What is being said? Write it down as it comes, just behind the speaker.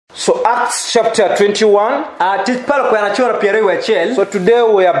So Acts chapter 21. So today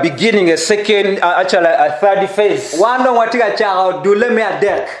we are beginning a third phase,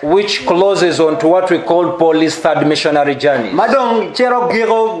 which closes on to what we call Paul's third missionary journey.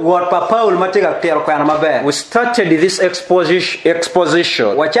 We started this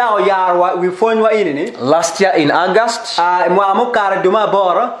exposition last year in August,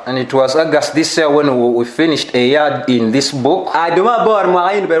 and it was August this year when we finished a year in this book.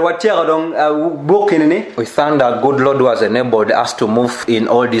 We thank our good Lord who has enabled us to move in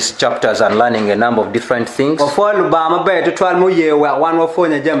all these chapters and learning a number of different things.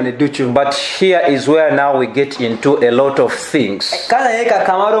 But here is where now we get into a lot of things that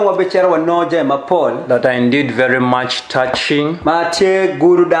are indeed very much touching,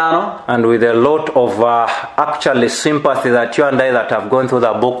 and with a lot of actually sympathy that you and I that have gone through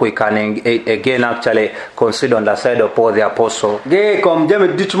the book, we can again actually consider on the side of Paul the Apostle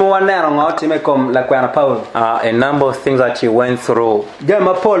a number of things that he went through.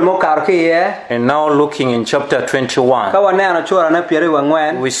 And now looking in chapter 21,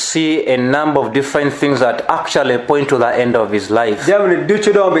 we see a number of different things that actually point to the end of his life.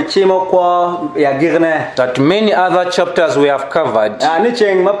 That many other chapters we have covered.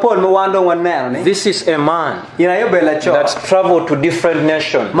 This is a man that traveled to different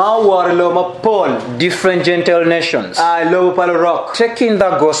nations, different Gentile nations, taking the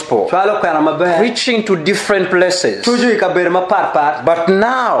gospel, preaching to different places. But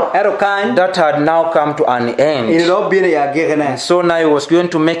now that had now come to an end. So now he was going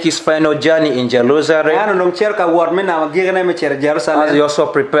to make his final journey in Jerusalem, as he also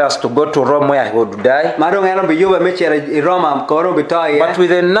prepares to go to Rome where he would die. But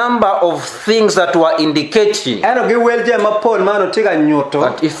with a number of things that were indicating that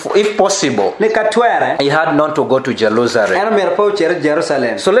if possible, he had not to go to Jerusalem.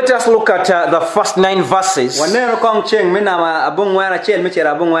 So let us look at the first 9 verses,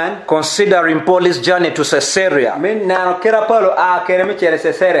 considering Paul's journey to Ceasarea.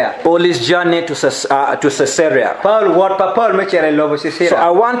 Paul's journey to Ceasarea. So I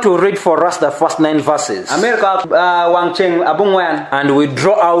want to read for us the first 9 verses, and we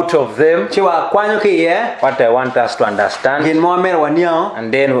draw out of them what I want us to understand,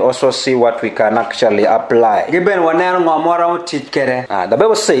 and then we also see what we can actually apply. The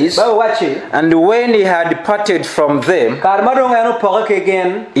Bible says, and when he had departed from them,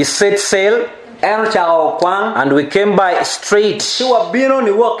 he set sail, and we came by a straight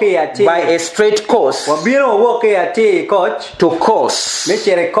course to Kos,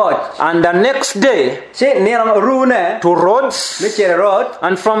 and the next day to Rhodes,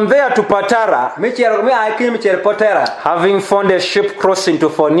 and from there to Patara, having found a ship crossing to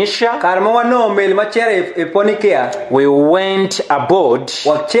Phoenicia, we went aboard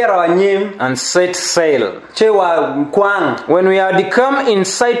and set sail. When we had come in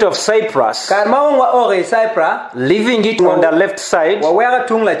sight of Cyprus, leaving it on the left side,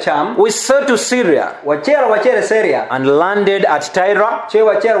 we sailed to Syria and landed at Tyre,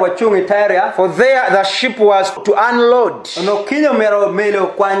 for there the ship was to unload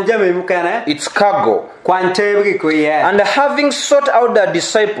its cargo. And having sought out the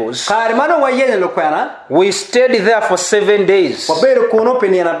disciples, we stayed there for 7 days.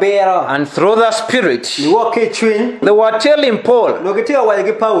 And through the Spirit, they were telling Paul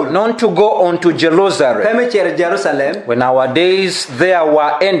not to go on to Jerusalem. When our days there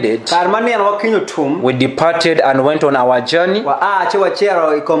were ended, we departed and went on our journey.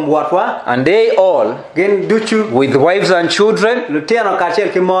 And they all, with wives and children,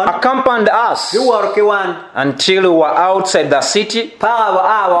 accompanied us until we were outside the city,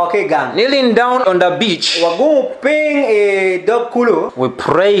 kneeling down on the beach. We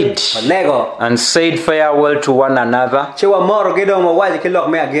prayed and said farewell to one another. Then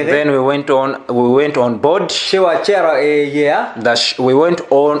we went on board. We went on board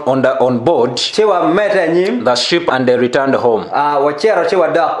the ship, and they returned home.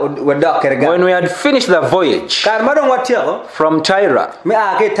 When we had finished the voyage from Tyre,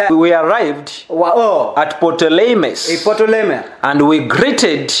 we arrived at Ptolemais, and we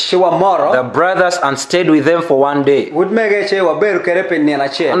greeted the brothers and stayed with them for 1 day. And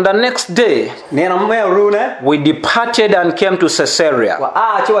the next day, we departed and came to Ceasarea.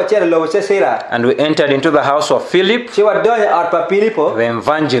 And we entered into the house of Philip, the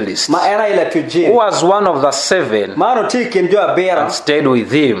evangelist, who was one of the 7, and stayed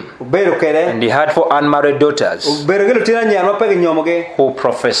with him. And he had 4 unmarried daughters who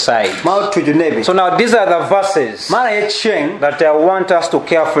prophesied. So now these are the verses that I want us to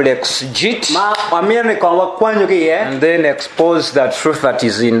carefully exegete and then expose the truth that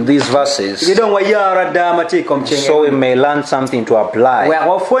is in these verses, so we may learn something to apply.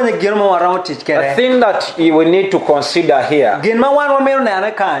 The thing that we need to consider here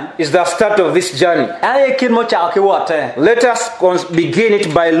is the start of this journey. Let us begin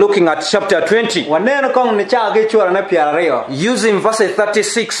it by looking at chapter 20, using verse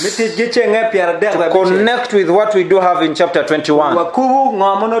 36 to connect with what we do have in chapter 21.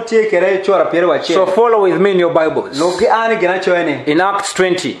 So follow with me in your Bibles. In Acts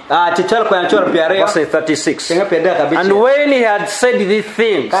 20, verse 36. And when he had said these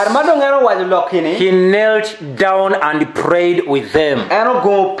things, he knelt down and prayed with them.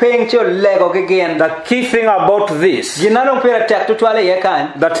 The key thing about this,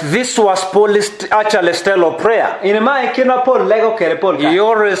 that this was Paul's actual style of prayer. He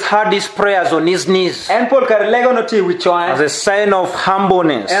always had his prayers on his knees as a sign of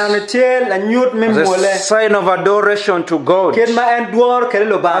humbleness, as a sign of adoration to God, as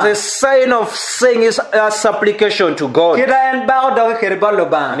a sign of saying his supplication to God.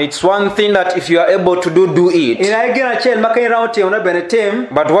 And it's one thing that if you are able to do it.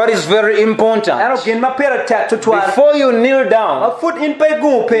 But what is very important, before you kneel down,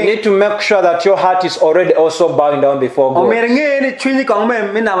 you need to make sure that your heart is already also bowing down before God. There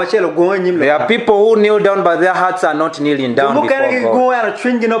are people who kneel down but their hearts are not kneeling down before God.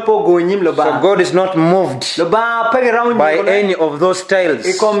 So God is not moved by any of those styles,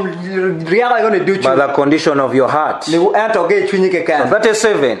 by the condition of your heart. So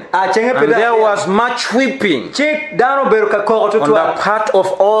 37. And there was much weeping on the part of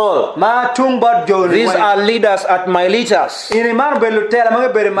all. These are leaders at Miletus. They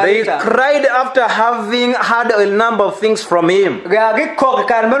cried after having heard a number of things from him.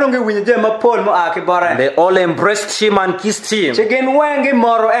 They all embraced him and kissed him.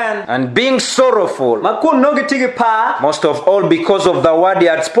 And being sorrowful, most of all because of the word he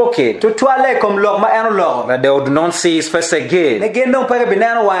had spoken, that they would not see his face again,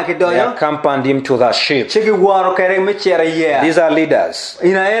 they accompanied him to the ship. These are leaders.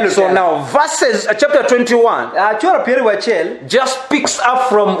 So now verses, chapter 21 just picks up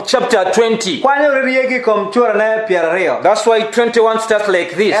from chapter 20. That's why 21 starts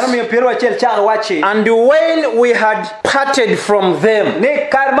like this. And when we had parted from them, they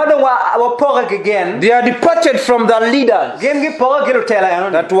had departed from the leaders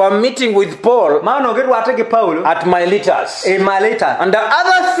that were meeting with Paul at Miletus. And the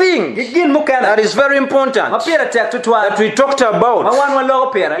other thing that is very important that we talked about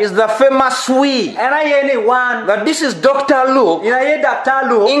is the famous we. That this is Dr. Luke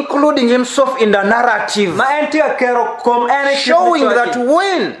including himself in the narrative, showing that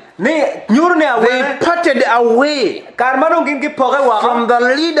when they parted away from the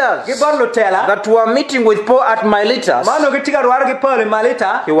leaders that were meeting with Paul at Miletus,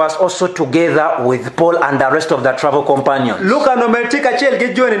 he was also together with Paul and the rest of the travel companions. One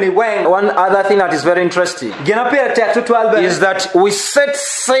other thing that is very interesting is that we set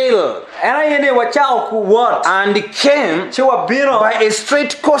sail and came by a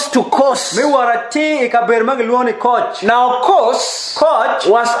straight coast to coast. Now coast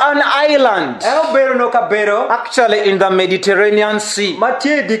was an island actually in the Mediterranean Sea.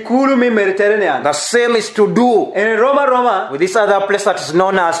 The same is to do with this other place that is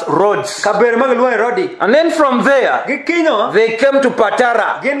known as Rhodes. And then from there they came to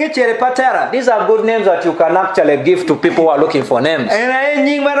Patara. These are good names that you can actually give to people who are looking for names.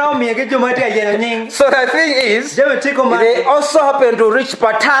 So the thing is, they also happen to reach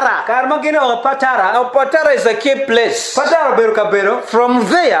Patara. Now Patara is a key place. From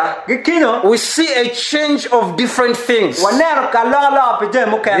there we see a change of different things.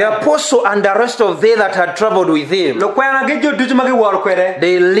 The apostle and the rest of they that had traveled with him,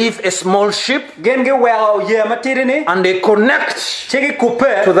 they leave a small ship and they connect to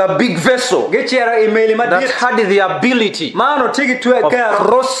the big vessel that had the ability of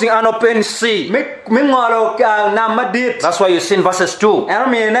crossing an open sea. That's why you see in verses 2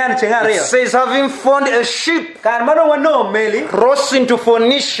 it says, having found a ship crossing to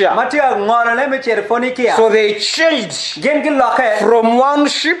Phoenicia. So they changed from one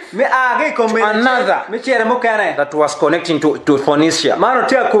ship to another that was connecting to Phoenicia.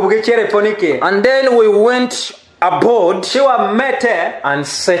 And then we went aboard and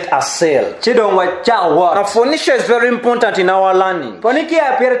set a sail. Now Phoenicia is very important in our learning,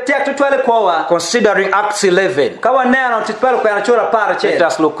 considering Acts 11. Let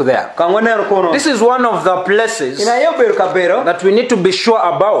us look there. This is one of the places that we need to be sure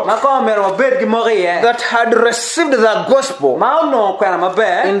about, that had received the gospel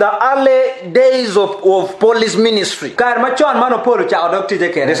in the early days of Paul's ministry.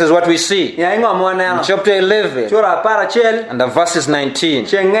 This is what we see in chapter 11 and the verses 19.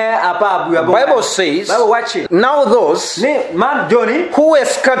 The Bible says, now those who were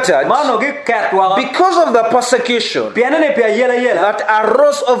scattered because of the persecution that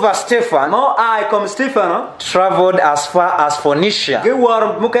arose over Stephen traveled as far as Phoenicia.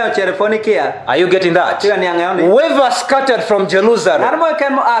 Are you getting that? Whoever scattered from Jerusalem,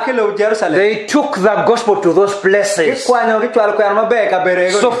 they took the gospel to those places.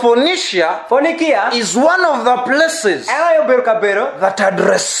 So Phoenicia is one of the places that had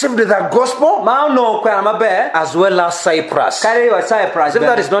received the gospel, as well as Cyprus. If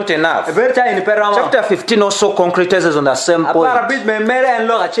that is not enough, chapter 15 also concretizes on the same point.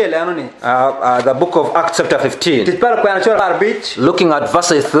 The book of Acts chapter 15, looking at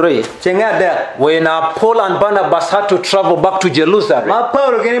verse 3, when Paul and Barnabas had to travel back to Jerusalem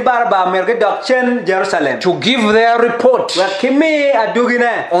to give their report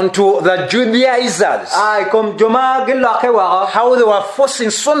unto the Judaizers, how they were forcing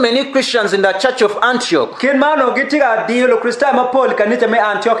so many Christians in the church of Antioch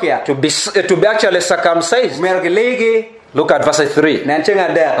to be actually circumcised. Look at verse 3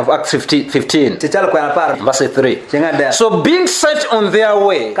 of Acts 15. Verse 3. So being set on their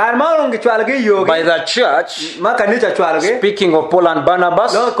way by the church, speaking of Paul and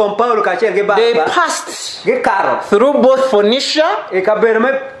Barnabas, they passed through both Phoenicia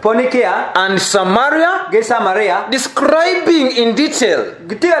and Samaria, describing in detail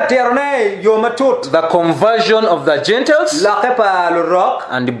the conversion of the Gentiles,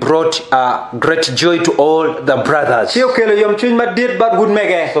 and brought great joy to all the brothers. So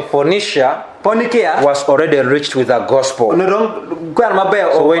Phoenicia was already reached with the gospel.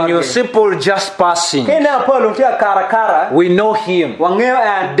 So when you see Paul just passing, we know him.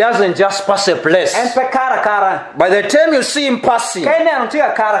 He doesn't just pass a place. By the time you see him passing,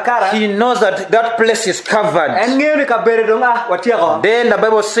 he knows that that place is covered. Then the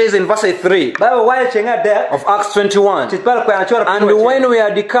Bible says in verse 3 of Acts 21, and when we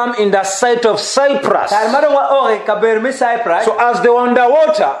had come in the sight of Cyprus, so as they were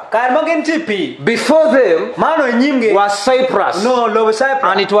underwater, before them was Cyprus,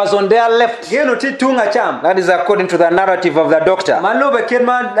 and it was on their left. That is according to the narrative of the doctor,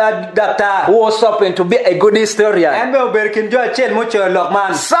 who also happened to be a good historian.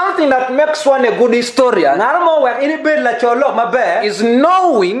 Something that makes one a good historian is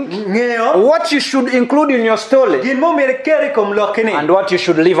knowing what you should include in your story and what you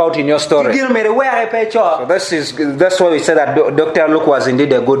should leave out in your story. So that's why we say that Dr. Luke was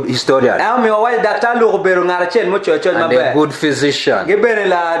indeed a good historian and a good physician. The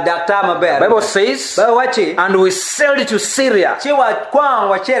Bible says, and we sailed to Syria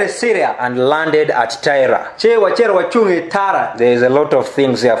and landed at Tyre. There is a lot of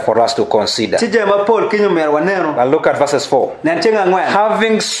things here for us to consider. But look at verses 4.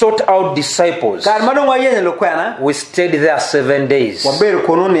 Having sought out disciples, we stayed there 7 days.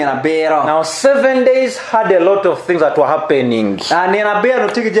 Now 7 days had a lot of things that were happening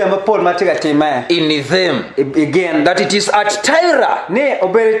in them. Again, that it is at Tyre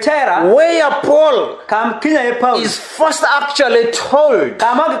where Paul is first actually told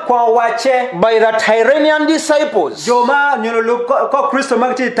by the Tyrenian disciples through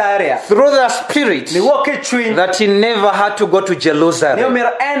the Spirit that he never had to go to Jerusalem.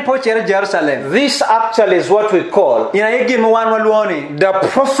 This actually is what we call the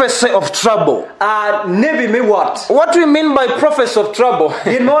prophecy of trouble. What we mean by prophecy of trouble,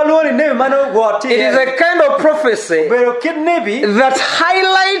 it is a kind of prophecy that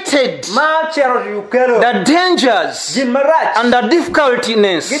highlighted the dangers and the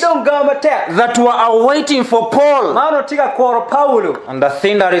difficulties that were awaiting for Paul. And the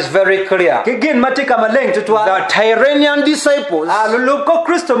thing that is very clear, the Tyrenian disciples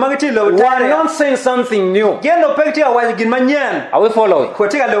were not saying something new. Are we following?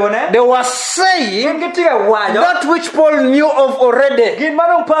 They were saying that which Paul knew of already.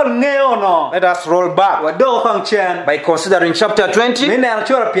 Let us roll back by considering chapter 20 and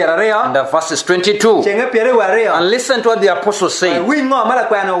the verses 22 and listen to what the apostle said. He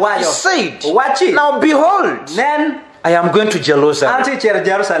said, now behold, I am going to Jerusalem.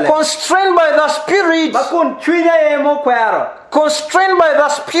 Constrained by the Spirit. Constrained by the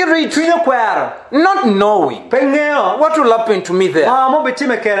Spirit, not knowing what will happen to me there,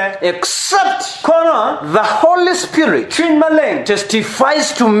 except the Holy Spirit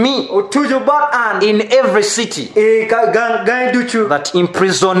testifies to me in every city that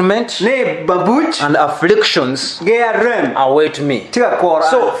imprisonment and afflictions await me.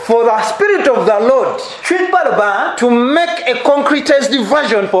 So for the Spirit of the Lord to make a concretized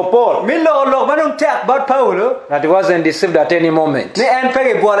version for Paul, that he wasn't deceived at any moment, he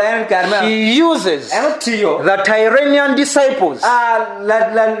uses the Tyrrhenian disciples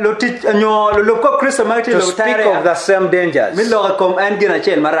to speak of the same dangers.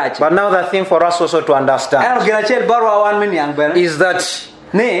 But now the thing for us also to understand is that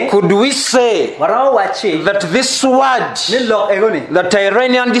could we say that this word the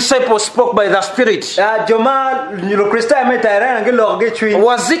Tyrrhenian disciples spoke by the Spirit,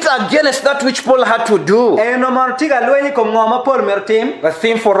 was it against that which Paul had to do? The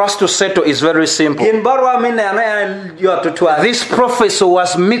thing for us to settle is very simple. This prophecy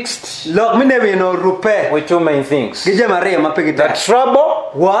was mixed with two main things: the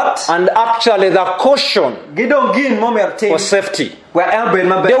trouble and actually the caution for safety. They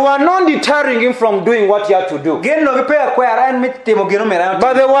were not deterring him from doing what he had to do, but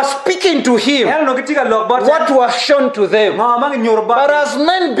they were speaking to him what was shown to them. But as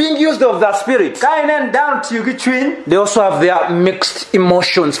men being used of the Spirit, they also have their mixed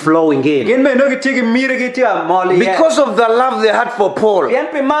emotions flowing in. Because of the love they had for Paul,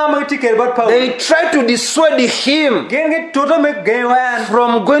 they tried to dissuade him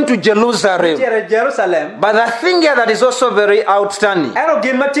from going to Jerusalem. But the thing here that is also very outstanding is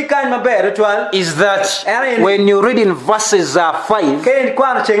that when you read in verses 5,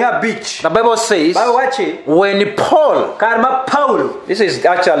 the Bible says, when Paul, this is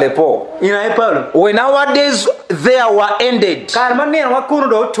actually Paul, when our days there were ended,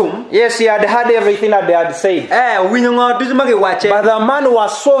 yes, he had heard everything that they had said, but the man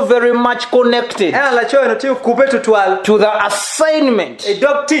was so very much connected to the assignment.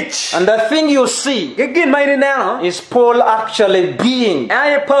 And the thing you see is Paul actually being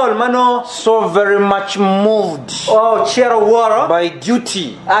so very much moved by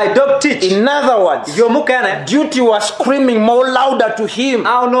duty. In other words, duty was screaming more louder to him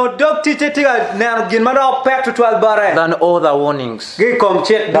than all the warnings.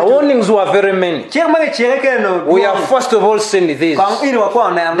 The warnings were very many. We have first of all seen this.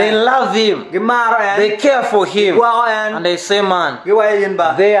 They love him, they care for him, and they say, man,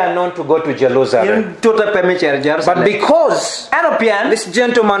 they are known to go to Jerusalem. But because this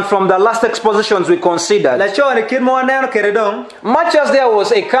gentleman from the last expositions we considered, much as there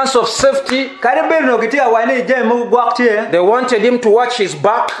was a council of safety, they wanted him to watch his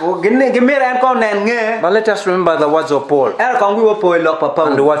back. But let us remember the words of Paul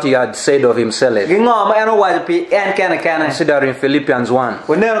and what he had said of himself. Consider in Philippians 1.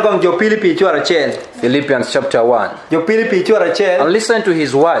 Philippians chapter 1. And listen to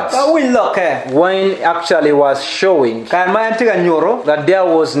his words when actually was showing that there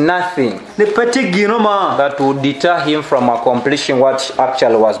was nothing that would deter him from accomplishing what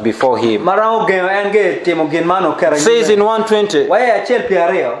actually was before him. It says in 120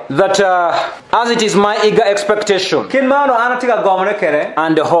 that as it is my eager expectation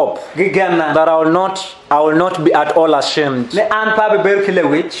and hope that I will not be at all ashamed, but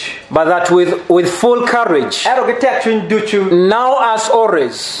that with full courage, now as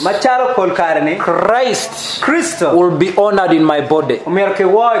always, Christ will be honored in my body,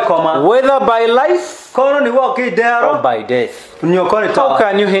 whether by life or by death. How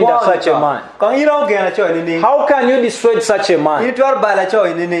can you hinder such a man? How can you dissuade such a man?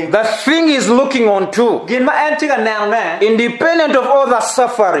 The thing is looking on to, independent of all the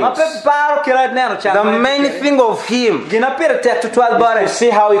sufferings, the main thing of him is to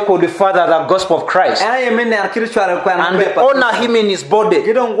see how he could further the gospel of Christ and honor him in his body.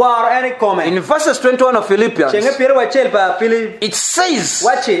 In verses 21 of Philippians, it says,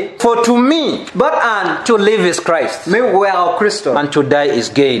 for to me to live is Christ, and to die is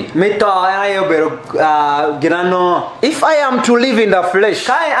gain. If I am to live in the flesh,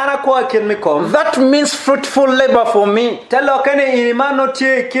 that means fruitful labor for me.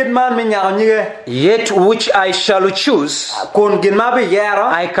 Yet which I shall choose, I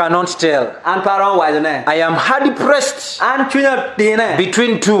cannot tell. I am hard pressed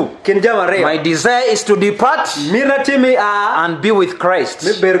between two. My desire is to depart and be with Christ,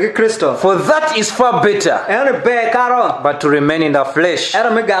 for that is far better. But to remain in the flesh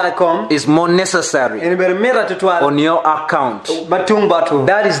is more necessary on your account.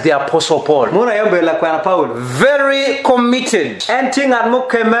 That is the Apostle Paul. Very committed and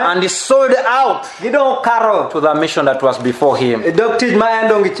he sold out to the mission that was before him.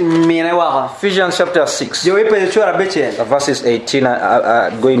 Ephesians chapter 6, verses 18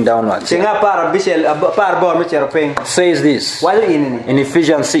 going downwards. Says this in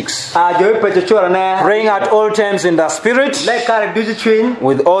Ephesians 6. Praying at all times in the Spirit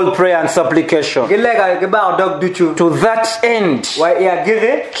with all prayer and supplication. To that end,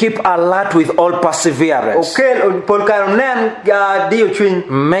 keep alert with all perseverance,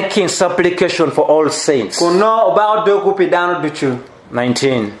 making supplication for all saints.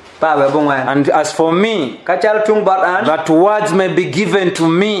 19. And as for me, that words may be given to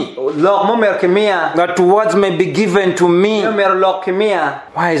me. That words may be given to me.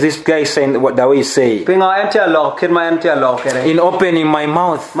 Why is this guy saying what the way he say? In opening my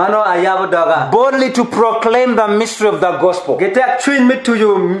mouth, boldly to proclaim the mystery of the gospel.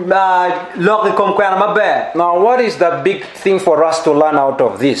 Now, what is the big thing for us to learn out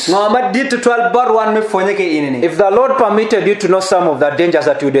of this? If the Lord permitted you to know some of the dangers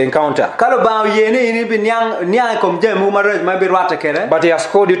that you encounter, but he has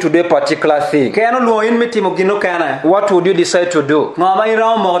called you to do a particular thing, what would you decide to do?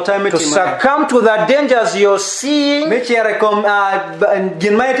 To succumb to the dangers you're seeing,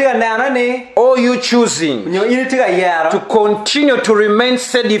 or you choosing to continue to remain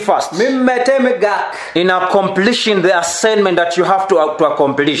steadfast in accomplishing the assignment that you have to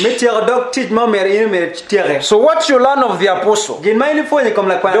accomplish? So what you learn of the apostle, there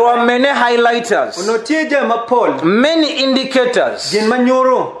were many highlighters, many indicators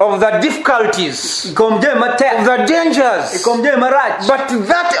of the difficulties, of the dangers, but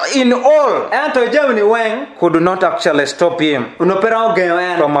that in all could not actually stop him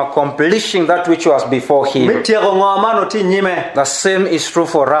from accomplishing that which was before him. The same is true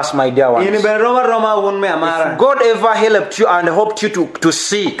for us, my dear ones. If God ever helped you and helped you to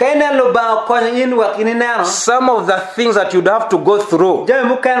see some of the things that you'd have to go through,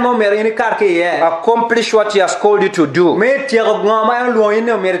 accomplish what he has called you to do, the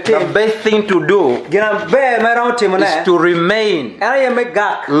best thing to do is to remain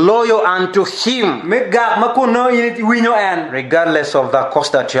loyal unto him, regardless of the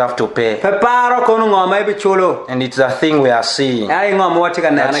cost that you have to pay. And it's a thing we are seeing.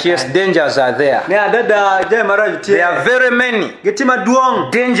 That yes, dangers are there. There are very many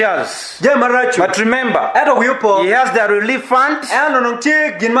dangers. But remember, he has the relief fund,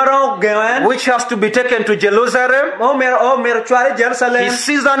 which has to be taken to Jerusalem. He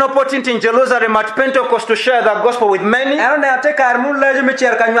sees an opportunity in Jerusalem at Pentecost to share the gospel with many.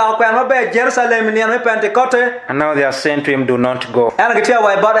 And now they are saying to him, do not go.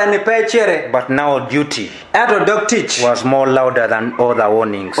 But now duty was more louder than all the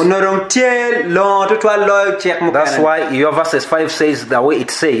warnings. That's why your verses 5 says the way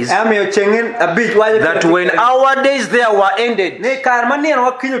it says, that when our days there were ended,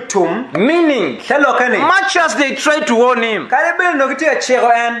 meaning much as they tried to warn him,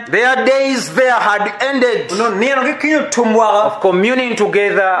 their days there had ended of communing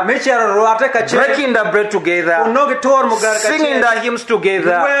together, breaking the bread together, singing the hymns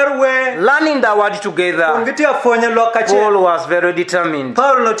together, learning the word together. Paul was very determined.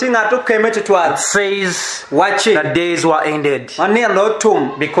 It says the days were ended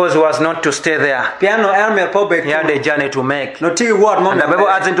because he was not to stay there. He had a journey to make. And the Bible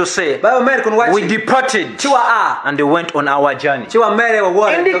adds him to say, we departed and they went on our journey,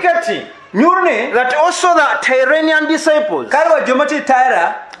 indicating that also the Tyrrhenian disciples,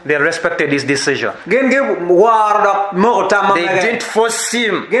 they respected his decision. They didn't force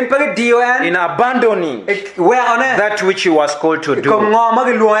him in abandoning that which he was called to do. The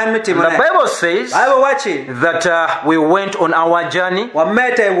Bible says that we went on our journey,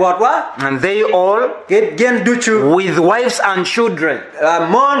 and they all, with wives and children.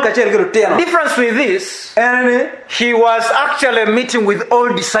 The difference with this, he was actually meeting with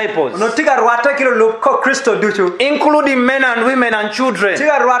all disciples, including men and women and children.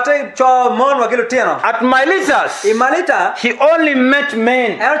 At Miletus, he only met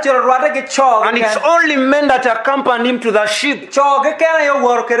men, and it's only men that accompanied him to the ship.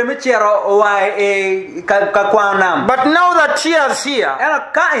 But now the tears here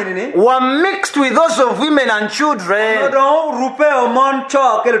were mixed with those of women and children.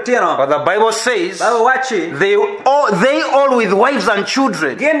 But the Bible says they all with wives and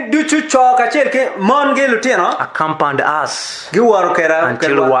children accompanied us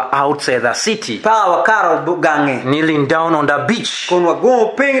until we were outside the city, kneeling down on the beach. You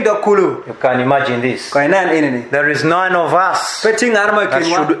can imagine this. There is none of us that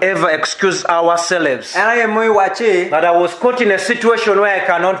should ever excuse ourselves that I was caught in a situation where I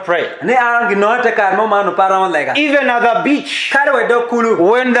cannot pray. Even at the beach,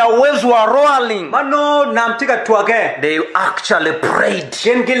 when the waves were rolling, they actually prayed.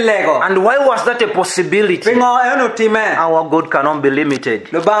 And why was that a possibility? Our God cannot be limited.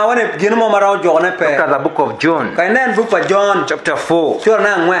 Look at the book of John, chapter 4.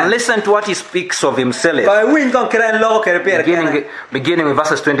 Listen to what he speaks of himself. Beginning with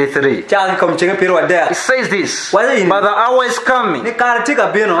verses 23. He says this: but the hour is coming,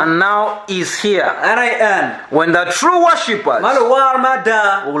 and now is here, when the true worshippers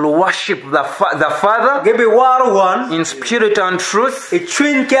will worship the Father in spirit and truth.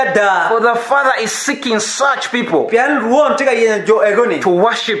 For the Father is seeking such people to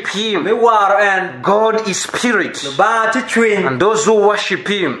worship Him. God is spirit, and those who worship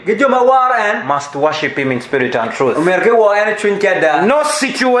Him must worship Him in spirit and truth. No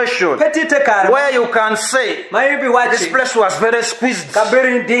situation where you can say this place was very squeezed,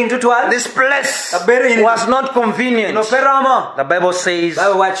 this place was not convenient. The Bible says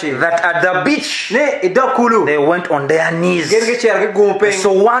that at the beach they went on their knees.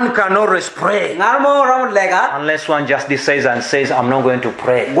 So one can always pray unless one just decides and says, I'm not going to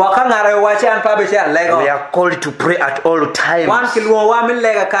pray. We are called to pray at all times.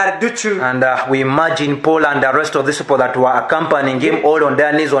 And we imagine Paul and the rest of these people that were accompanying him all on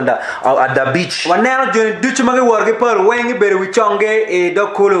their knees at the beach.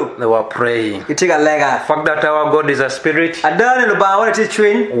 They were praying. The fact that our God is a spirit,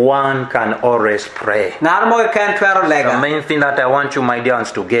 one can always pray. The main thing that I want you, my dear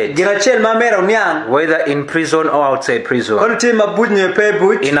ones, to get, whether in prison or outside prison,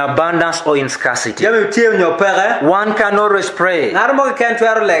 in abundance or in scarcity, one can always pray.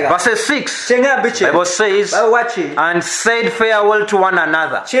 Verse 6, the Bible says, and said farewell to one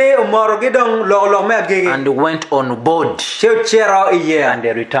another, and went on board, and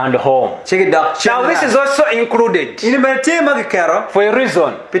they returned home. Now this is also included for a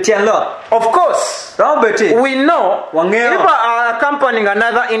reason. Of course, we know people are accompanying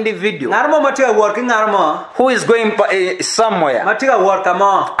another individual who is going somewhere,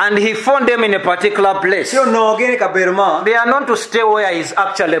 and he found them in a particular place. They are not to stay where he is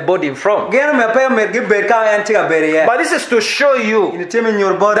actually boarding from. But this is to show you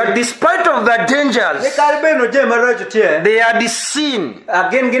that despite of the dangers, they are seen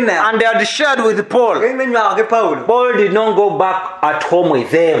and they are shared with Paul. Paul did not go back at home with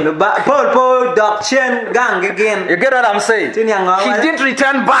them. You get what I'm saying? He didn't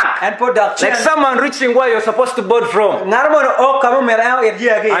return back like someone reaching where you're supposed to board from, and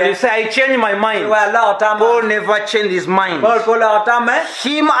you say, I changed my mind. Paul never changed his mind.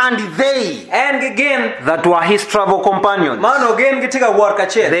 Him and they that were his travel companions,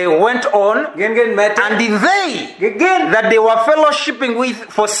 they went on, and they that they were fellowshipping with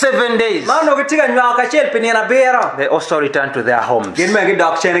for 7 days, they also returned to their homes.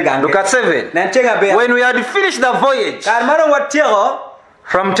 Look at 7. When we had finished the voyage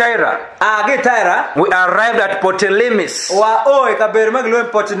from Tyre, we arrived at Ptolemais.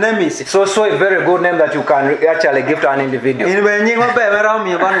 It's also a very good name that you can actually give to an individual.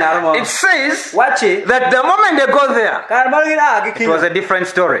 It says that the moment they got there, it was a different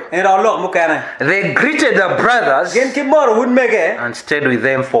story. They greeted the brothers and stayed with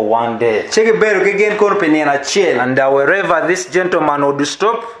them for 1 day. And wherever this gentleman would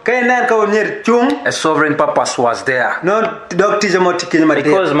stop, a sovereign purpose was there.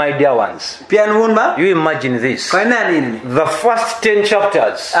 Because, my dear ones, you imagine this: the first 10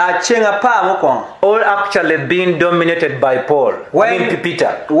 chapters all actually being dominated by Paul,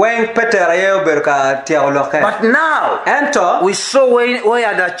 Peter. But now we saw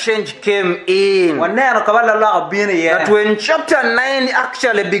where the change came in. That when chapter 9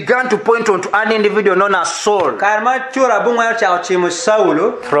 actually began to point on to an individual known as Saul,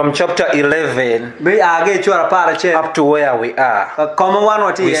 from chapter 11 up to where we are,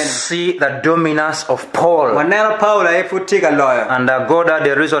 we see the dominance of Paul. And God had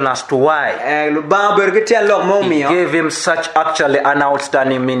a reason as to why He gave him such actually an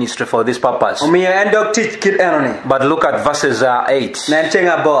outstanding ministry for this purpose. But look at verses 8.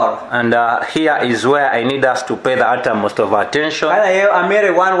 And here is where I need us to pay the utmost of attention,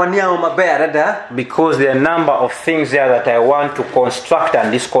 because there are a number of things there that I want to construct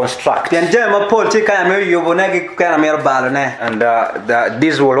and disconstruct. And the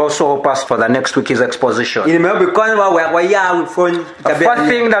this will also help us for the next week's exposition. In me be kon wa wa ya we phone The first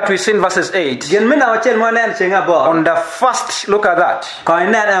thing that we see in verses 8, gen me na chel mo nen chenga bo on the first, look at that.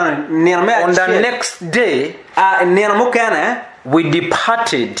 kon na ne me On the next day, ne mo kana we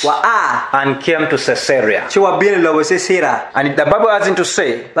departed wa and came to Ceasarea. chi wa bin lo Ceasarea And the Bible has to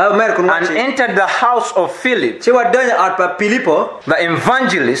say, ba mer kun and entered the house of Philip, chi wa donya at pa Filipo the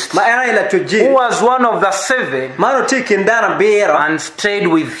evangelist, ma era ila who tuji was one of the 7, mano tikin dana bero and stayed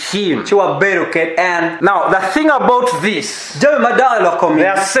with him. chi wa bero ket and Now, the thing about this, je ma da lo komi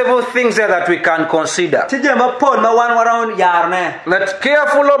there are several things there that we can consider. ti je ma pon ma wan waron yar ne That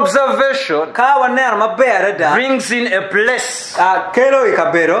careful observation ka wa ner ma bere da brings in a place kelo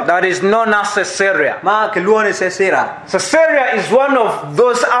ikabero that is known as Ceasarea. ma keluone Ceasarea Ceasarea is one of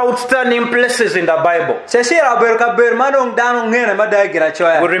those outstanding places in the Bible. Ceasarea bero ka bero manong dano ngene ma da gira We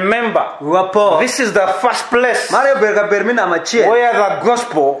choya remember, wa po this is the first place Mario bero ka bero mina ma chie where the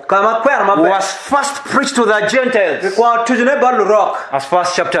gospel kama kwer ma was first preached to the Gentiles. kwa tujune balu rock As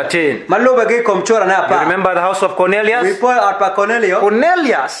first chapter 10. maloba ge komchora na You pa remember the house of we Cornelius? po at pa Cornelio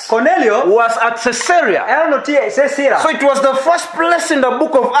Cornelius was at Caesarea. era no tie Ceasarea So it was the first place in the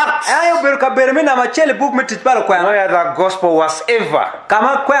book of Acts ayo bero ka bero mina ma chele book mi titpalo kwa where the gospel was ever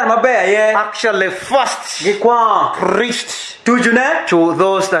kama kwer ma be ye actually first ge kwa preached tujune to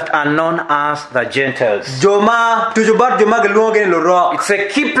those that are known as the Gentiles. joma tujubat joma ge luonge lo rock It's a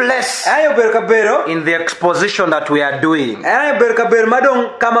key place ayo bero ka bero in the exposition that we are doing. ayo bero ka bero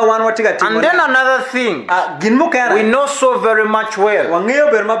madong kama wan watiga timo And then another thing, gin mo kana we know so very much well wangeyo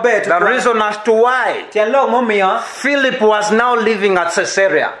bero ma be the reason as to why tian log mo miyo Philip was now living at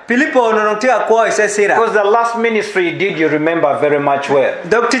Caesarea. Filipo no tiga kwa Ceasarea Because the last ministry he did, you remember very much well.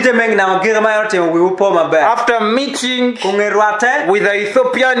 Dr. Jemeng na ngira ma yote we upo ma be After meeting kungerwate with the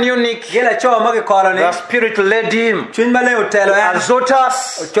Ethiopian eunuch, gela cho ma ke koloni the Spirit led him chun male utelo to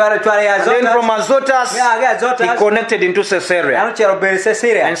Azotus. chwara ya Then zota from Azotus, ya ga zota he connected into Caesarea. ano chero be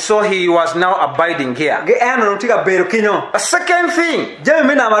Ceasarea And so he was now abiding here. ge eno no tiga bero kinyo The second thing jeme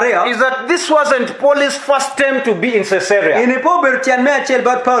mina mario is that this wasn't Paul's first time to be in Caesarea. ini po bero tian me achel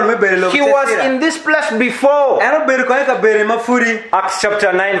bat Paul me bero lo He was in this place before. ano bero ko ka bero ma furi Acts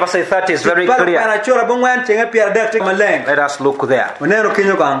chapter 9 verse 30 is very clear. ana chora bongwan chenga pier dak tik maleng Let us look there onero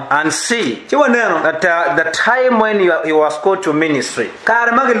kinyo kan and see chi wonero that the time when he was called to ministry,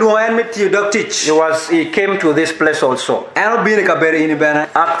 kare ma ge luo en me ti dok teach he came to this place also. ano bini ka bero ini bena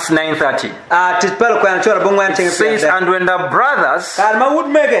Acts 9:30 titpalo ko ana chora bongwan chenga pier says, dak and when the brothers kare ma wud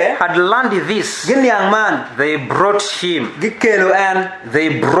mege had learned this, gin yang man they brought him. gikelo en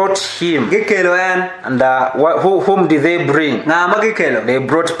They brought him. gikelo en And whom did they bring? na ma gikelo They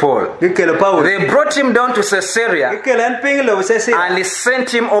brought Paul. gikelo Paul They brought him down to Caesarea gikelo en ping lo Ceasarea and he sent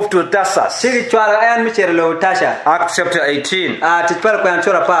him off to Tarsus. chigi chwara en mi chere lo Tasha Acts chapter 18. titpalo ko ana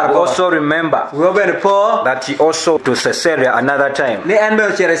chora par We bo also remember wo ben po that he also to Caesarea another time. ni en me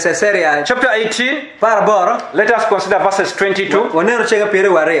chere Ceasarea Chapter 18, par bor let us consider verses 22. wonero chenga pier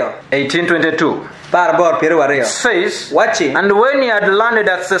wario 18:22 par bor pier wario says, wachi and when he had landed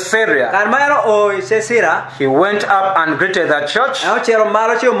at Caesarea, kan maero o Ceasarea he went up and greeted the church ao chero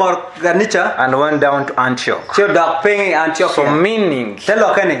malo chio mor garnicha and went down to Antioch. chio dok ping Antioch So meaning,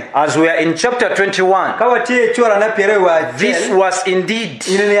 telo kani as we are in chapter 21, kawati chora na pier wa this was indeed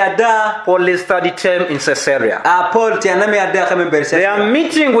ini ada Paul's third term in Caesarea. Paul tiana mi ada kame ber They are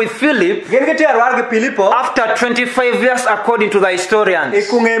meeting with Philip gen ke tiar war ge Filipo after 25 years according to the historians.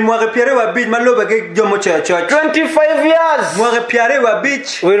 ikunge mo ge pier wa bit maloba ge jomo church 25 years. mo ge pier wa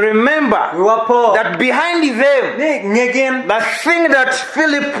bit We remember wa po that behind them, ni ngegen the thing that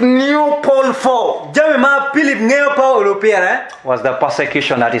Philip knew Paul for jame ma Philip ngeo Paul pier was the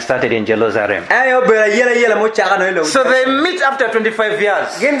persecution that he started in Jerusalem. ayo bera yela mo chaga no lo So they meet after 25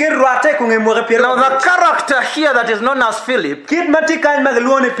 years. gen ruate kunge mo ge pier Now the character here that is known as Philip, kit mati kan mag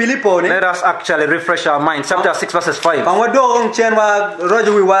luone Filipo ne let us actually refresh our minds. Chapter 6 verses 5. kan wa do chen wa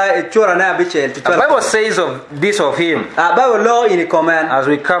rojo wi wa chora na bichel The Bible says of this of him, ba lo ini comment as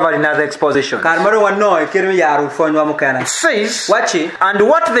we covered in other expositions. kan maro wa no kirmi yaru fonwa mo kana It says, wachi and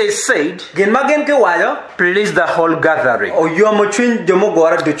what they said gen magen ke wayo pleased the whole gathering. o yomo chin jomo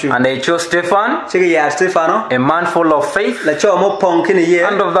gora duchu And they chose Stephen, chige ya Stefano a man full of faith la cho mo ponkini ye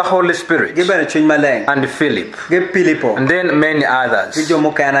and of the Holy Spirit, ge ben chin maleng and Philip, ge Filipo and then many others. ge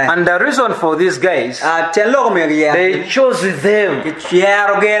jomo kana And the reason for these guys, chen lo me ge ya they chose them ge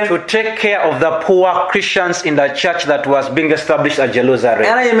chiaro gen to take care of the poor Christians in the church that was being established at Jerusalem.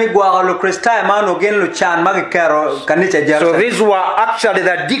 So these were actually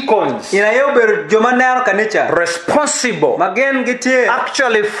the deacons responsible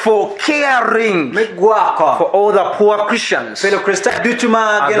actually for caring for all the poor Christians at the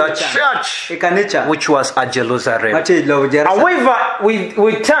church which was at Jerusalem. However,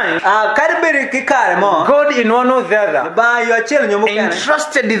 with time, God in one or the other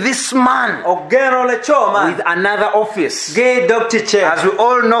entrusted this man with another office. As we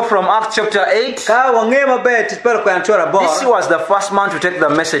all know from Acts chapter 8, this was the first man to take the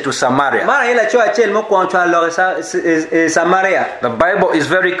message to Samaria. The Bible is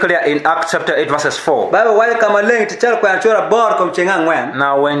very clear in Acts chapter 8 verses 4.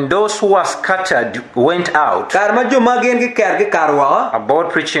 Now when those who were scattered went out about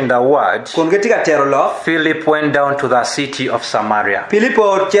preaching the word, Philip went down to the city of Samaria.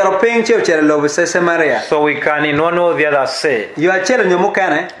 So we can in one or the other say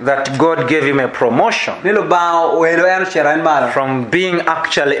that God gave him a promotion from being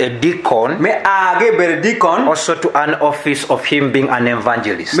actually a deacon also to an office of him being an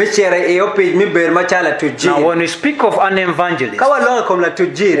evangelist. Now when we speak of an evangelist,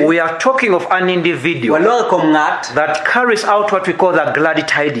 we are talking of an individual that carries out what we call the glad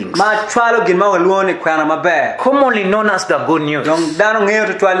tidings, commonly known as the good news.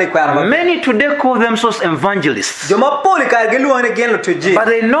 Many today call themselves evangelists, but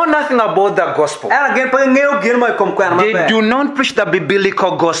they know nothing about the gospel. They do not preach the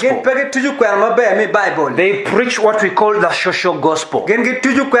biblical gospel. They preach what we call the social gospel.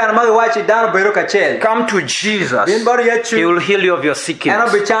 Come to Jesus, he will heal you of your sickness.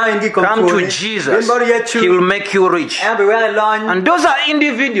 Come to Jesus, he will make you rich. And those are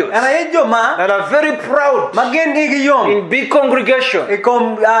individuals that are very proud in big congregation.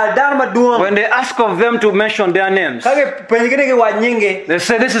 When they ask of them to mention their names, they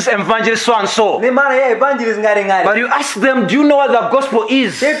say this is evangelist so and so. But you ask them, do you know what the gospel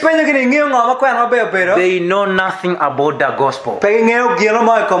is? They know nothing about the gospel. They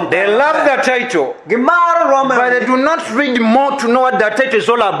love the title, but they do not read more to know what the title is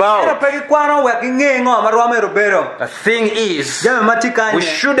all about. The thing is, we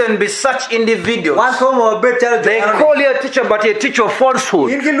shouldn't be such individuals. They call you a teacher, but you're a teacher of falsehood.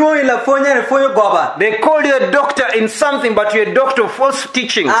 They call you a doctor in something, but you're a doctor of false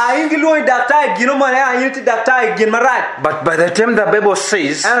teachings. But by the time the Bible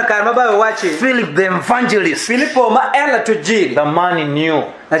says, Philip the evangelist, the man knew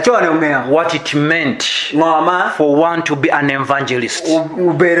what it meant for one to be an evangelist. He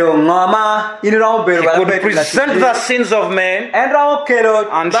could present the sins of men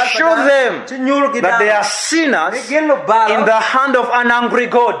and show them that they are sinners in the hand of an angry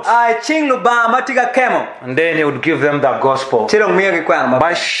God. And then he would give them the gospel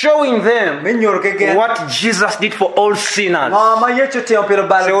by showing them what Jesus did for all sinners. So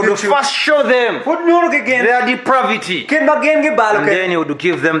he would first show them their depravity, and then he would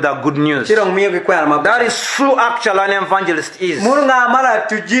give them the good news. That is true actually an evangelist is.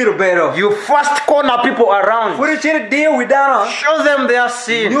 You first corner people around, show them their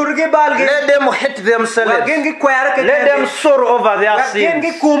sin, let them hate themselves, let them sorrow over their sins,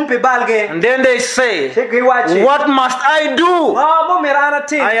 and then they say, what must I do?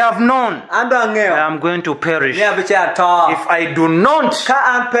 I have known I am going to perish if I do not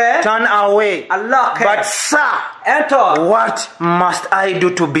turn away. But sir, what must I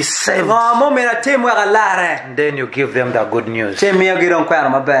do to be saved? And then you give them the good news.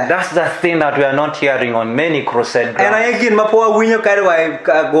 That's the thing that we are not hearing on many crusade grounds.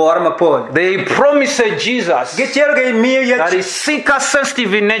 They promise Jesus that is seeker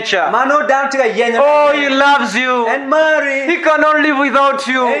sensitive in nature. Oh, he loves you. He cannot live without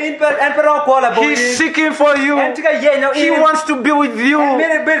you. He's seeking for you. He wants to be with you.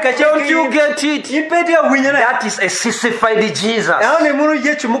 Don't you get it? That is a sissified Jesus.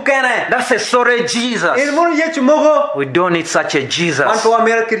 That's a sorry Jesus. We don't need such a Jesus. We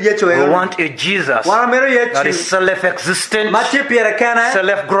want a Jesus that is self-existent,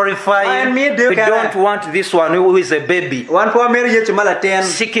 self-glorifying. We don't want this one who is a baby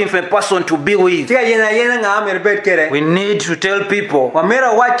seeking for a person to be with. We need to tell people,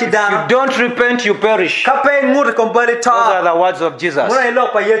 if you don't repent, you perish. Those are the words of Jesus.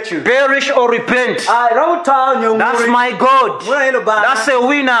 Perish or repent. That's my God. That's a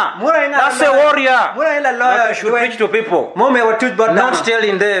winner. That's a warrior. That you should preach to people. Not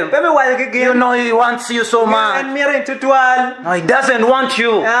telling them, you know, he wants you so much. No, he doesn't want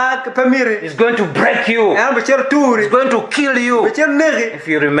you. He's going to break you. He's going to kill you if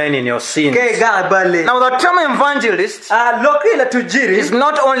you remain in your sins. Now the term evangelist is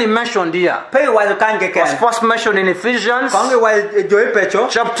not only mentioned here. It was first mentioned in Ephesians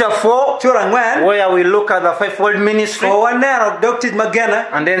chapter 4, where we look at the fivefold ministry, and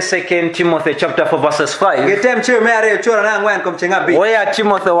then 2 Timothy chapter 4 verses 5, where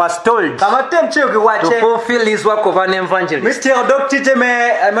Timothy was told to fulfill his work of an evangelist. Now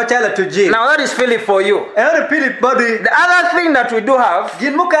that is Philip for you. The other thing that we do have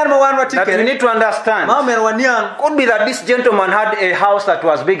that we need to understand could be that this gentleman had a house that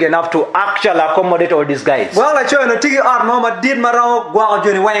was big enough to actually accommodate all these guys. They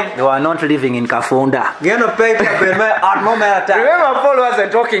were not living in Kafunda. Remember, Paul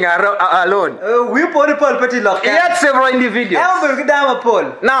wasn't talking alone. He had several individuals.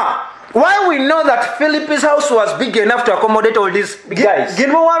 Now, why we know that Philip's house was big enough to accommodate all these guys? He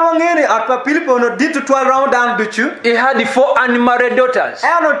had the 4 unmarried daughters.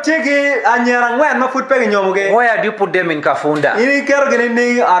 Where do you put them in Kafunda?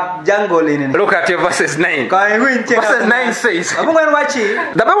 Look at verses 9. Verses 9 says,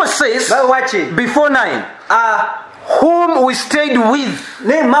 the Bible says, before 9, whom we stayed with.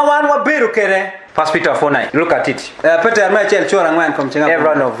 1 Peter 4:9. Look at it. Every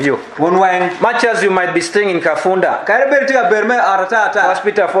one of you. Much as you might be staying in Kafunda, 1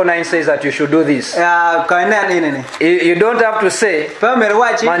 Peter 4:9 says that you should do this. You don't have to say,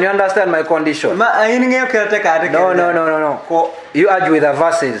 man, you understand my condition. No. You argue with the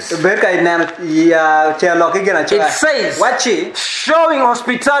verses. It says, showing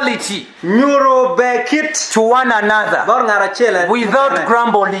hospitality to one another without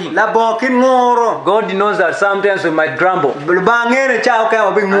grumbling. God knows that sometimes we might grumble.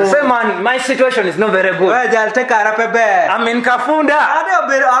 Say, man, my situation is not very good. I'm in Kafunda.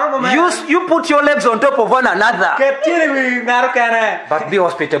 You put your legs on top of one another. But be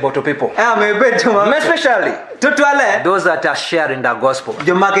hospitable to people. Especially those that are sharing the gospel.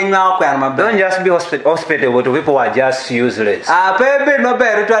 Don't just be hospitable to people who are just useless.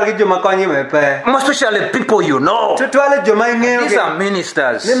 Especially people you know. These are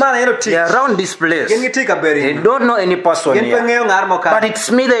ministers. They are around this place. They don't know any person here. But it's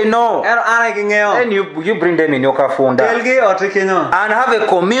me they know. And you bring them in your Kafunda and have a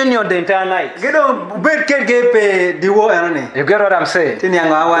communion the entire night. You get what I'm saying?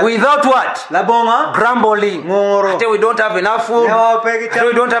 Without what? Grumbling. Until we don't have enough food. Until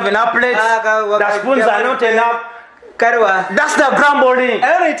we don't have enough plates. The spoons are not enough. That's the grumbling.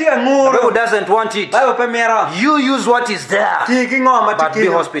 The Bible doesn't want it. You use what is there, but be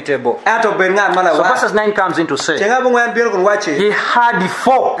hospitable. So verses 9 comes in to say, he had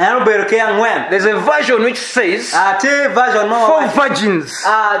 4. There's a version which says 4 virgins.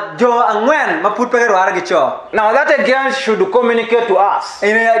 Now that again should communicate to us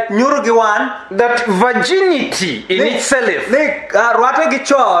that virginity in itself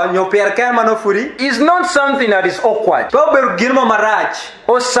is not something that is awkward or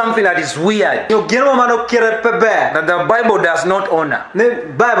something that is weird that the Bible does not honor.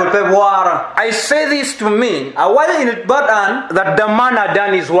 I say this to mean that the man had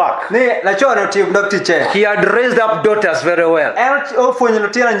done his work. He had raised up daughters very well.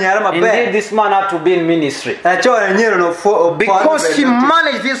 Indeed, this man had to be in ministry because he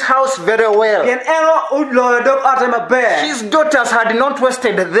managed this house very well. His daughters had not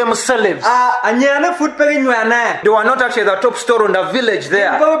wasted themselves. They were not actually the top store on the village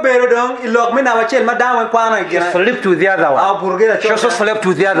there. She slept with the other one. She also slept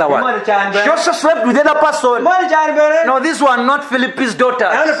with the other one. She also slept with the other person. No, these were not Philip's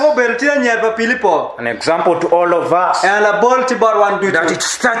daughters. An example to all of us that it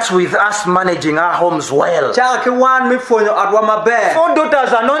starts with us managing our homes well. 4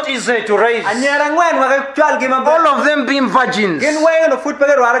 daughters are not easy to raise. All of them being virgins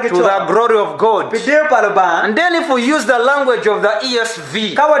to the glory of God. And then if we use the language of the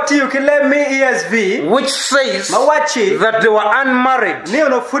ESV, which says that they were unmarried,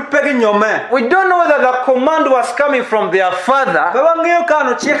 we don't know whether the command was coming from their father, because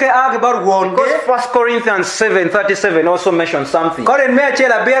 1 Corinthians 7:37 also mentions something. Their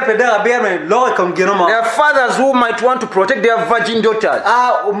fathers who might want to protect their virgin daughters,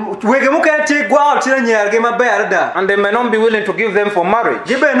 and they may not be willing to give them for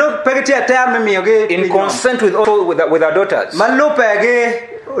marriage in consent with their daughters.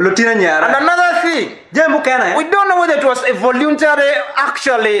 And another thing, Je mukana. We don't know whether it was a voluntary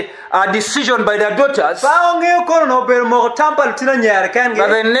actually decision by their daughters Ba onge ko no ber mo tampal tina nyar kan that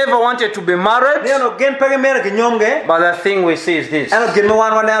ge. they never wanted to be married. Ne no gen pege mer ge nyomge. But the thing we see is this: Ano gen mo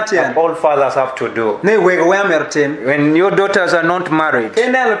wan atien. all fathers have to do. Ne wege we mer tim. When your daughters are not married,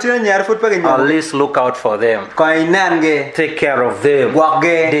 Ken na tina nyar fut pege at nyom. least look out for them. Ko inan ge. Take care of them.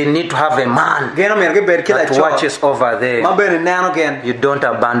 Wage. They need to have a man Gen mer ge ber kila that cho. watches over them. Ma ber nano gen. You don't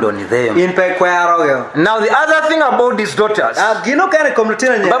abandon them. In pe kwaro yo. Now the other thing about these daughters, the Gino kan kom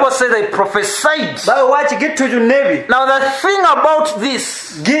tina nyar. Bible says they prophesied. Ba watch get to nebi. Now the thing about this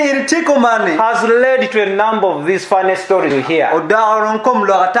Ge irtiko mane. has led to a number of these funny stories we hear. Odaron kom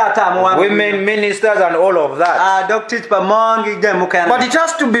lo tata mo wan. Women ministers and all of that. Doctor pa mongi ge mukana. But it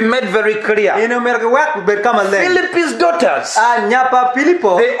has to be made very clear. Ino mer ge wak ber kama le. Philip's daughters, Nyapa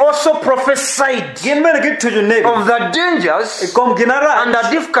Filipo. they also prophesied Gen mer get to nebi. of the dangers Kom ginara. and the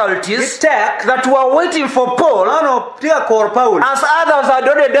difficulties Attack. that were waiting for Paul, Ano tia kor Paul. as others had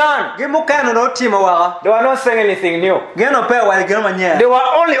already done. Ge mukana no timo wa. They were not saying anything new. Geno pe wa geno manya. They were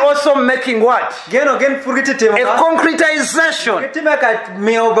only also making what? Geno gen furgiti timo. A concretization Time ka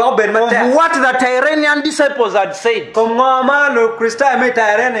mio ba ben of mata. what the Tyranian disciples had said. Kom ngoma lo Krista me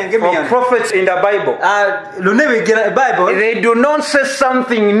tairene ge For miyan. prophets in the Bible, Lo nebi gena Bible. they do not say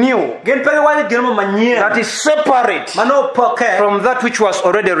something new Gen pe wa geno manya. that is separate Mano poke. from that which was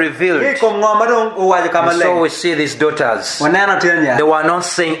already revealed. Ge kom ngoma don wa kama And so le. we see these daughters. Wanana tenya. They were not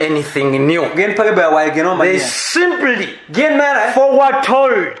saying anything new. Gen pe ba wa geno They manya. simply Gen mere.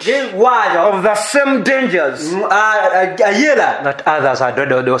 foretold Gen wa of the same dangers ayela. that others had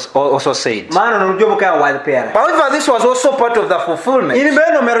already also said. Mano no jobo ka wa pere. However, this was also part of the fulfillment Ini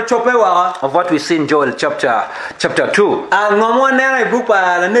be no mero chope wa. of what we see in Joel chapter 2. Ngomo na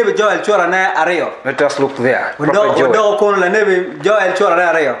bupa la nebi Joel chora na areo. Let us look there. Prophet Joel. Odo kono la nebi Joel chora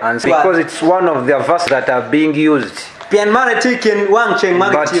na areo. And because it's one of the verses that are being used. Pian mara tikin wang cheng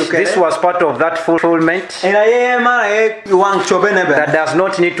But magati okay. this was part of that fulfillment Ina ye mara wang chobe nebe. that does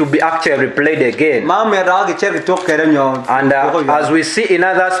not need to be actually replayed again. Ma me ra ge cher tok kere nyo. And as we see in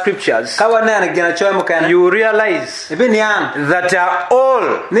other scriptures, Kawa na gena choy mo kana. you realize Ibe niang. that all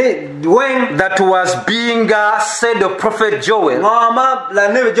Ni weng that was being said of Prophet Joel, ngoma la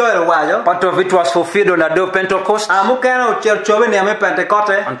nebi Joel wa jo. part of it was fulfilled on the day of Pentecost, Amukana o cher chobe ni ame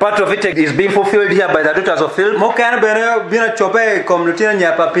Pentecote. and part of it is being fulfilled here by the daughters of Philip. Mukana bina chope kom lutina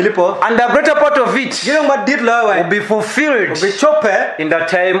nyapa Filipo. And the greater part of it Gino ma dit lo will wa. be fulfilled Be chope. in the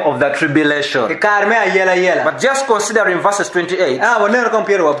time of the tribulation. Ikar me ayela. But just considering verses 28, Wonero kom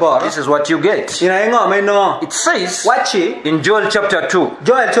piero wa bor. this is what you get. Ina ngo me no. It says Wachi in Joel chapter 2,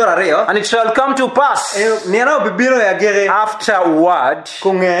 Joel chora reo. and it shall come to pass Niano bibiro ya gere afterward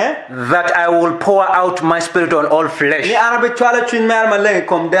kunge that I will pour out my spirit on all ni flesh. arabe chwala chun mer maleng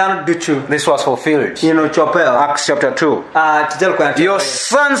kom down duchu. This was fulfilled. Chopel. Acts chapter 2. Tijel kwa. Your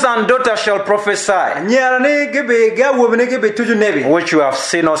sons and daughters shall prophesy, Nyara ni gibi ga wobni gibi tuju nebi. which you have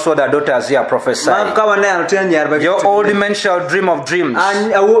seen also the daughters here prophesy. Ma kawa na tien nyar ba. Your old men shall dream of dreams,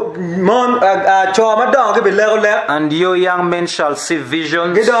 Mon cho ma dong gibi lego le. and your young men shall see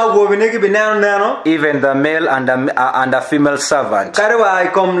visions, Gido wobni gibi nano. even the male and the female servant. Kare wa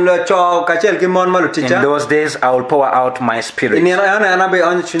kom lo cho kachel ki mon malu In ticha. those days I will pour out my spirit. Ni ana be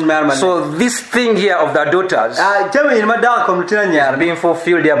on chun mer maleng. So this thing here of the daughters Jami in ma dong kom tina nyar. being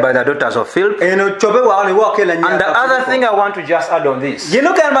fulfilled here by the daughters of Philip. Eno chope wa ni wa kele nyar. And the other thing I want to just add on this,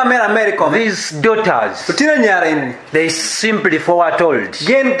 Gino kan ma mer America. these daughters, Tina nyar ini. they simply foretold.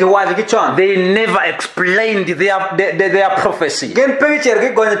 Gen ke wa ki chon. They never explained their prophecy. Gen picture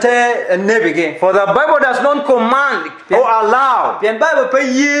ke gonete nebi ke. For the Bible does not command or allow Pian Bible pe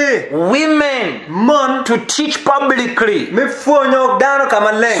ye women mon to teach publicly. me fonyo dano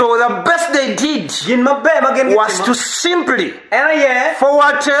kama leng. So the best they did Gin ma be ma gen was to simply Ena ye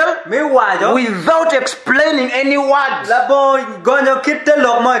foretell me wajo without explaining any words. la bo gonyo kitte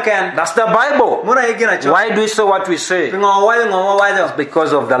lok mo ken. That's the Bible. Muna ye gina cho. Why do we say what we say? Ngo wajo.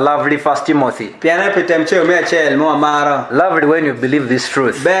 Because of the lovely 1 Timothy. Pian pe temche me chel mo amaro. Lovely when you believe this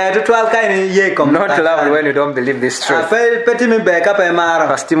truth. Be to 12 kai ni ye kom. Not lovely when you don't believe this truth. Pe ti me be ka pe maro.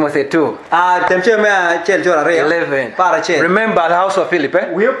 1 Timothy 2. Temche me chel chora re. 11. Para chel. Remember the house of Philip,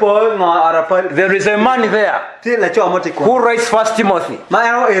 eh? We po ngo ara pa There is a man there ti la cho mo ti ko. who writes 1 Timothy. Ma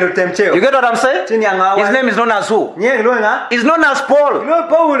eno ero temche. You get what I'm saying? Ti nyanga wa. His name is known as who? Nye lo nga. He's known as Paul. Lo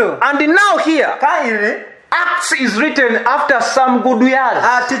Paulo. And now here, Ka ine Acts is written after some good years.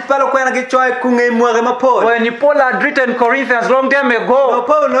 Tich palo kwena ki choy kunge muage mapol. When Paul had written Corinthians long time ago,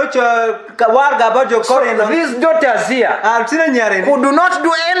 Paul no cho warga ba jo Corinth. these daughters here who do not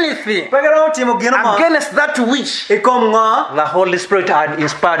do anything against that which the Holy Spirit had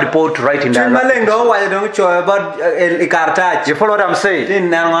inspired Paul to write in their life. You follow what I'm saying?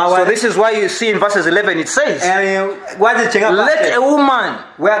 So this is why you see in verses 11 it says, let a woman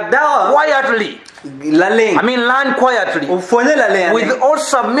quietly, learn quietly, with all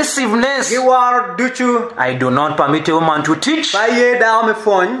submissiveness. I do not permit a woman to teach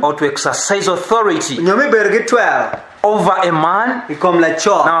or to exercise authority over a man.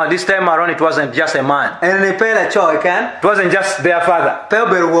 Now this time around it wasn't just a man. It wasn't just their father.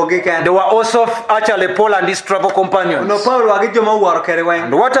 They were also actually Paul and his travel companions.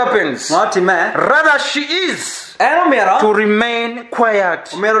 And what happens? Rather she is to remain quiet.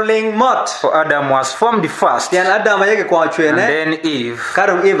 For Adam was formed first, and then Eve.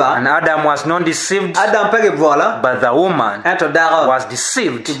 And Adam was not deceived, but the woman was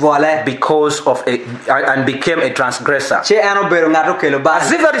deceived because of and became a transgressor. As if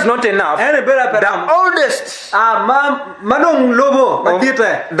that is not enough,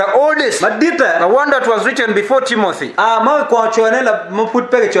 the one that was written before Timothy,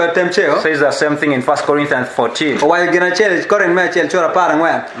 says the same thing in 1 Corinthians 14. The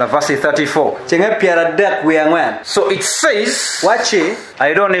verse 34. So it says,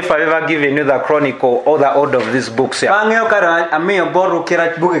 I don't know if I've ever given you the chronicle or the order of these books here.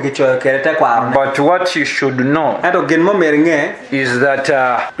 But what you should know is that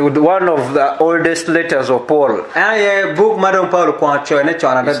one of the oldest letters of Paul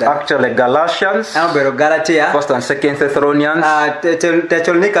is actually Galatians, 1st and 2nd Thessalonians,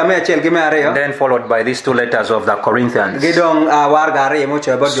 and then followed by these two letters of the Corinthians.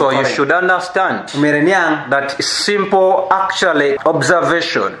 So you should understand that simple actually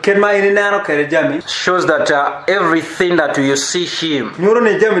observation shows that everything that you see him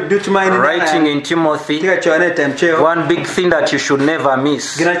writing in Timothy, one big thing that you should never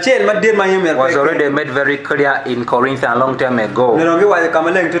miss was already made very clear in Corinth a long time ago.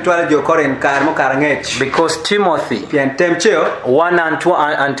 Because Timothy, 1 and 2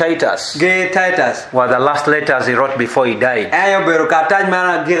 and Titus were the last letters he wrote before he died.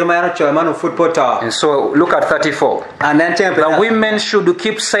 And so look at 34. The women should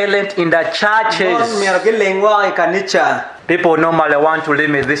keep silent in the churches. People normally want to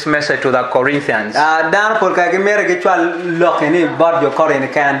limit this message to the Corinthians. But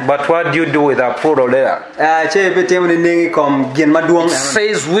what do you do with the plural there? It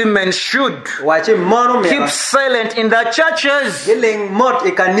says women should keep silent in the churches.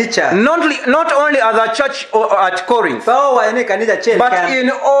 Not only at the church or at Corinth, but in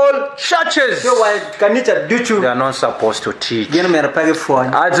all churches. They are not supposed to teach.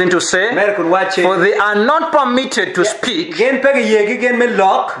 As in to say, for they are not permitted to speak.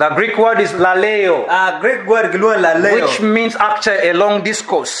 The Greek word is laleo, which means actually a long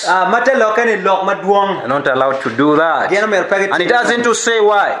discourse. They're not allowed to do that. And it doesn't to say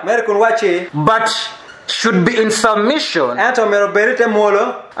why, but should be in submission,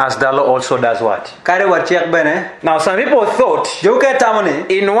 as the law also does what? Now some people thought,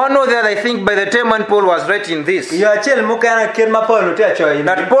 in one or the other, I think by the time when Paul was writing this, that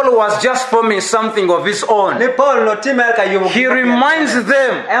Paul was just forming something of his own. He reminds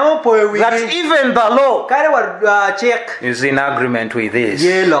them that even the law is in agreement with this.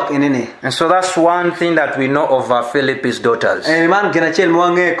 And so that's one thing that we know of Philip's daughters.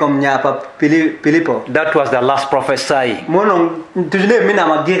 That was the last prophecy.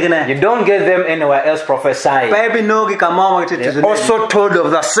 You don't get them anywhere else prophesying. They also told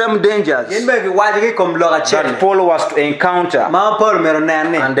of the same dangers that Paul was to encounter,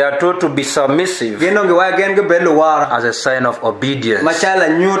 and they are told to be submissive as a sign of obedience.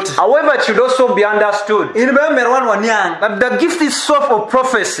 However, it should also be understood that the gift itself of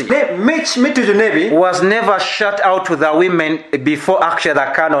prophecy was never shut out to the women before actually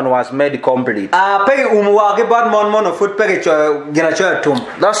the canon was made complete.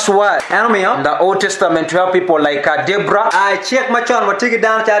 That's why in the Old Testament you have people like Deborah.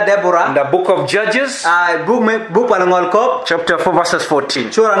 In the book of Judges, chapter 4 verses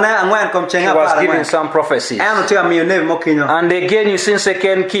 14, she was giving some prophecies. And again you see in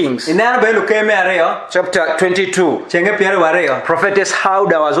 2 Kings, chapter 22, prophetess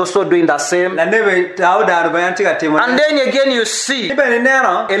Hauda was also doing the same. And then again you see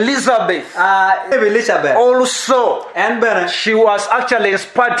Elizabeth also, she was actually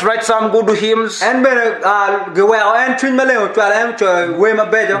inspired to write some good hymns. En bene gewel en twin maleo twala en cho we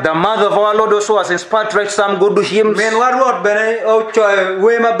mabejo. The mother of our Lord also was inspired to write some good hymns. Men warwot bene o cho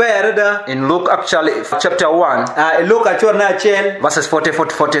we mabere da. In Luke actually chapter 1 Luke achor na chen verses 44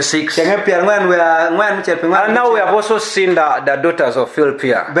 to 46. Chenge pier ngwan we ngwan chel pingwan. And now we have also seen the daughters of Philip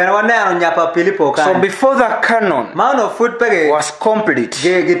here. Bene wanero nyapa Filipo kan. So before the canon Man of food pege was complete,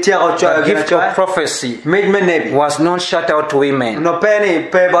 the gift of prophecy was not shut out to women. No penny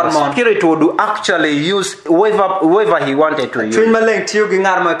pay The barmon. Spirit would actually use whoever he wanted to use. Twin maleng tiu gi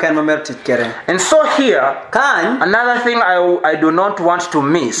ngar ma kan mamertit kere. And so here, Kan another thing I do not want to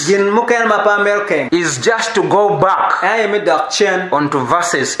miss gin muken ma pa merken. is just to go back Ay mi dak chen onto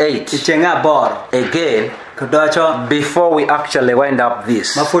verses 8 chenga bor. again Kudocho before we actually wind up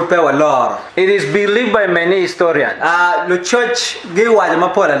this. ma food pe wa lor. It is believed by many historians Lo church gi waje ma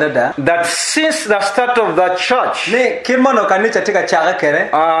pola dada. that since the start of the church Ne kin mono kanisa tika chaga kere.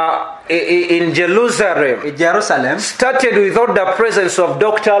 in Jerusalem Jerusalem. started without the presence of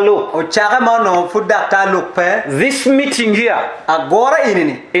Dr. Luke. O chaga mono food dak look pe. This meeting here Agora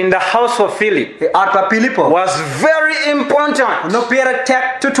inini. in the house of Philip Arpa Filipo. was very important No pere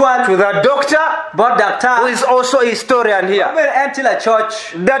tek tutwan. to the doctor, But who doctor. is also a historian here, Until a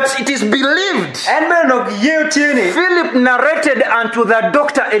church. that it is believed En men no yiu tini. Philip narrated unto the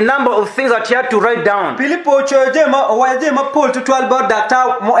doctor a number of things that he had to write down Filipo choje ma waje ma pol tutwal but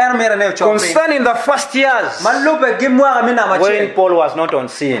doctor mo er mere ne chope. concerning the first years Malupe gimwa mina when mache. Paul was not on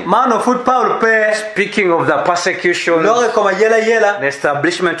scene. Mano foot Paul pe. Speaking of the persecution, Lore koma yela. the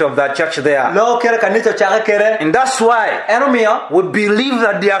establishment of the church there. Lo kere kanisa chaga kere. And that's why Eno mio. we believe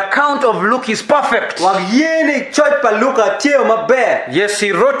that the account of Luke is perfect. Wag yeni church pa Luka tiyo mabe. Yes,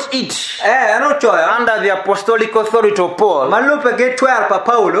 he wrote it Eno choya. under the apostolic authority of Paul. Malupe get 12 pa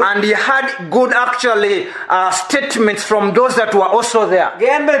Paulo. And he had good actually statements from those that were also there.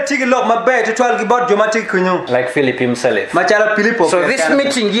 Gen be tigi lok mabe to 12 gibot jomati kunyu. Like Philip himself. Machala Filipo. So this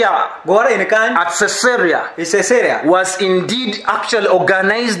meeting here Gora in kan. at Caesarea Ceasarea. was indeed actually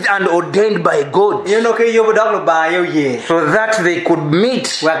organized and ordained by God You know ke yobo daglo ba yo ye. so that they could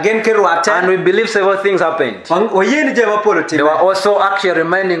meet. Wa gen ke ruate. And we believe several things happened. O yeni je ma Paulo They tiba. were also actually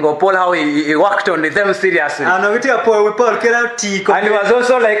reminding of Paul how he worked on them seriously. Ano gitia Paul we Paul kera ti ko. And he was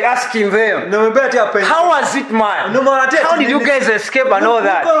also like asking them, No me beti apen. how was it, man? No more How did you guys escape and all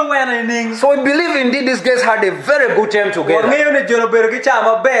that? Ko wena ning. So we believe indeed these guys had a very good time Wa together. ngeyo ne jono bero ki cha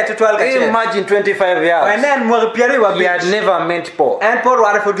ma be to 12 ka che. Imagine 25 years. Enen mo piari wa He had never met Paul. En Paul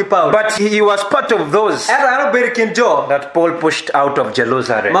ware for ki Paul. But he was part of those Era bero kin jo. that Paul pushed out of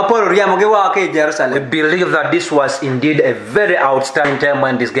Jerusalem. Ma Paul riamo ge wa ke We Jerusalem. believe that this was indeed a very outstanding time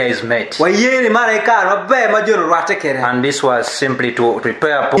when these guys met. Wa yeni mara ka ma be ma jono ruate kere. And this was simply to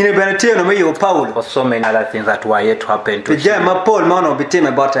prepare Paul Ine bene tiyo no me yo Paul. for so many other things that were yet to happen to Je him. ma Paul ma no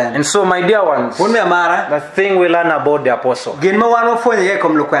bitime boten. And so, my dear ones, Won me amara. the thing we learn about the apostle. Gin ma wan mo fonye ye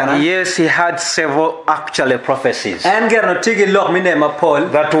kom lukwana. Yes, he had several actually prophecies En ger no tigi lok mine ma Paul.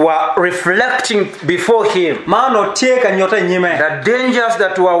 that were reflecting before him Ma no tie ka nyota nyime. the dangers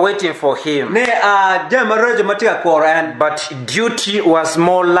that were waiting for him. Ne je ma rojo matika koro en. But duty was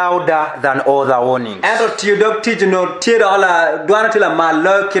more louder than all the warnings. En to tiyo dok tiji no tiyo da ola duana tila ma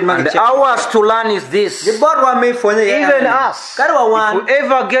lo kin ma And giche. ours to learn is this. Gibot wa me fonye ye. Even us, Kari wa if wan. we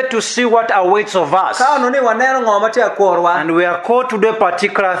ever get to see what awaits of us, Ka no ne wa nero ngoma matika koro wa. and we are called to do a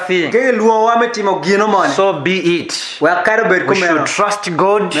particular thing, Ke luo wa me timo gino mon. so be it. Wa kari bet We should kumero. trust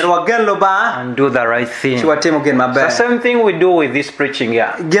God Mer wa gen lo ba. and do the right thing. Chi wa timo gen ma The be. same thing we do with this preaching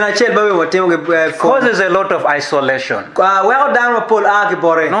here. Gina chel ba we wa timo ge Causes a lot of isolation. we wa dan ma Paul a ki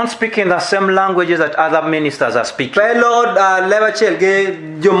bore. Not speaking the same languages that other ministers are speaking. Pe Lord leva chel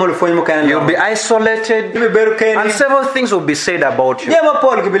ge jomol fonye mo kan. You'll be isolated, Be beru ken. and several things will be said about you. Je ma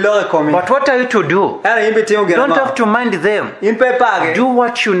Paul ki bi lore komi. But what are you to do? Era yimbe timo You gen don't ma. have to mind them. In pe page. Do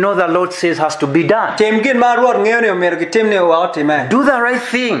what you know the Lord says has to be done. Tim gin ma ruot ngeo ne omer ki tim ne wa otime. Do the right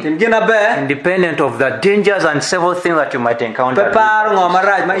thing, Tim gin abe. independent of the dangers and several things that you might encounter. Pe par ngoma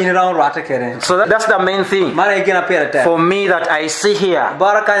raj ma in raun ruate kere. So that's the main thing Mara gin apere te. for me that I see here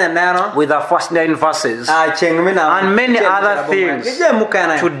Bara kanya neno. with the first 9 verses Cheng mi na. and many other things Je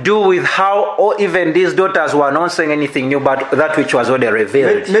mukana. to do with how, or even these daughters were not saying anything new, but that which was already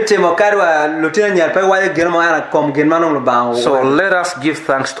revealed. Me timo karwa lutina nyar pe wa gin ma ana kom gin ma no ba. So let us give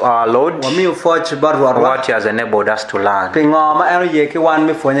thanks to our Lord wa mi ufoch bar for ruat. what He has enabled us to learn. Pe ngoma ero ye ki wan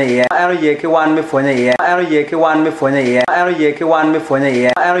mi fonye ye. Ero ye ki wan mi fonye ye. Ero ye ki wan mi fonye ye. Ero ye ki wan mi fonye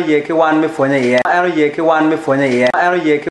ye. Ero ye ki wan mi fonye ye. Ero ye ki wan mi fonye ye. Ero ye ki